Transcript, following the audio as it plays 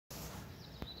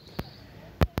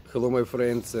Hello my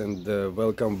friends, and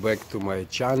welcome back to my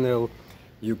channel.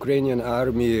 Ukrainian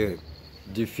army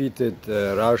defeated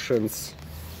Russians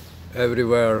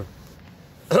everywhere.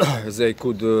 They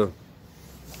could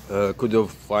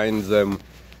find them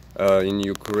in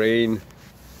Ukraine,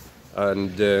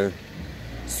 and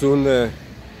soon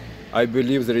I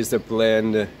believe there is a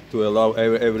plan to allow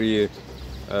every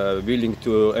willing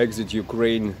to exit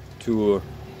Ukraine to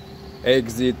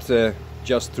exit,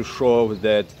 just to show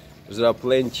that there are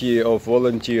plenty of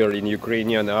volunteers in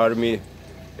Ukrainian army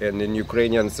and in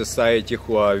Ukrainian society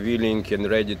who are willing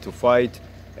and ready to fight,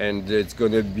 and it's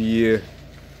gonna be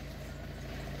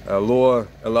a law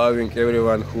allowing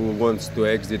everyone who wants to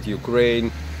exit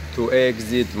Ukraine to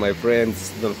exit. My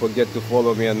friends, don't forget to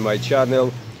follow me on my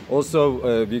channel. Also,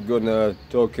 we're gonna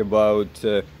talk about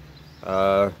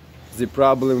the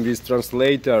problem with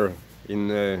translator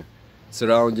in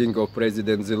surrounding of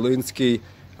President Zelensky.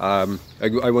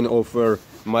 I want to offer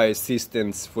my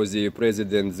assistance for the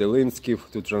President Zelensky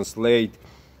to translate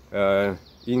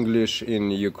English in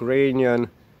Ukrainian,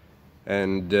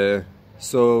 and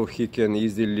so he can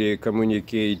easily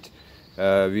communicate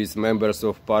with members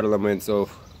of parliaments of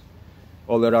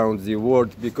all around the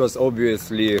world, because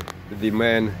obviously the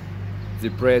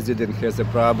president has a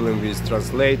problem with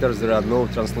translators. There are no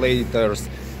translators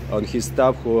on his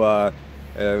staff who are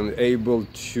able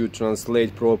to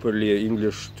translate properly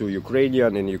English to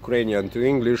Ukrainian and Ukrainian to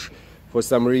English for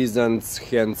some reasons.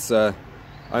 Hence,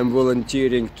 I'm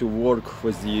volunteering to work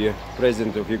for the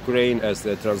President of Ukraine as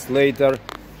a translator.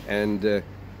 And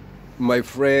my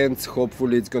friends,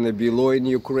 hopefully it's gonna be law in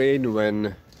Ukraine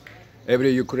when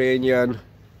every Ukrainian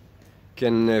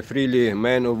can freely,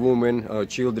 man or woman or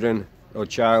children or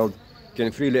child, can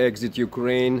freely exit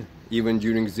Ukraine even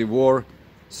during the war.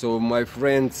 So my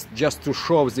friends, just to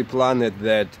show the planet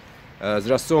that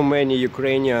there are so many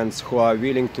Ukrainians who are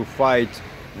willing to fight,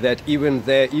 that even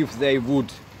if they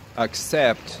would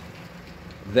accept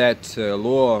that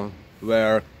law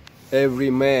where every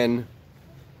man,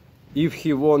 if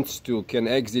he wants to, can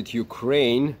exit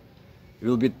Ukraine,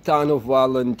 will be ton of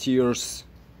volunteers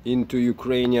into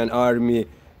Ukrainian army,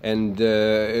 and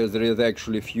there is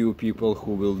actually few people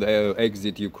who will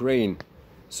exit Ukraine.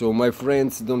 So my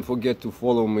friends, don't forget to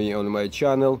follow me on my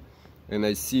channel, and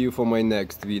I see you for my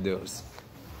next videos.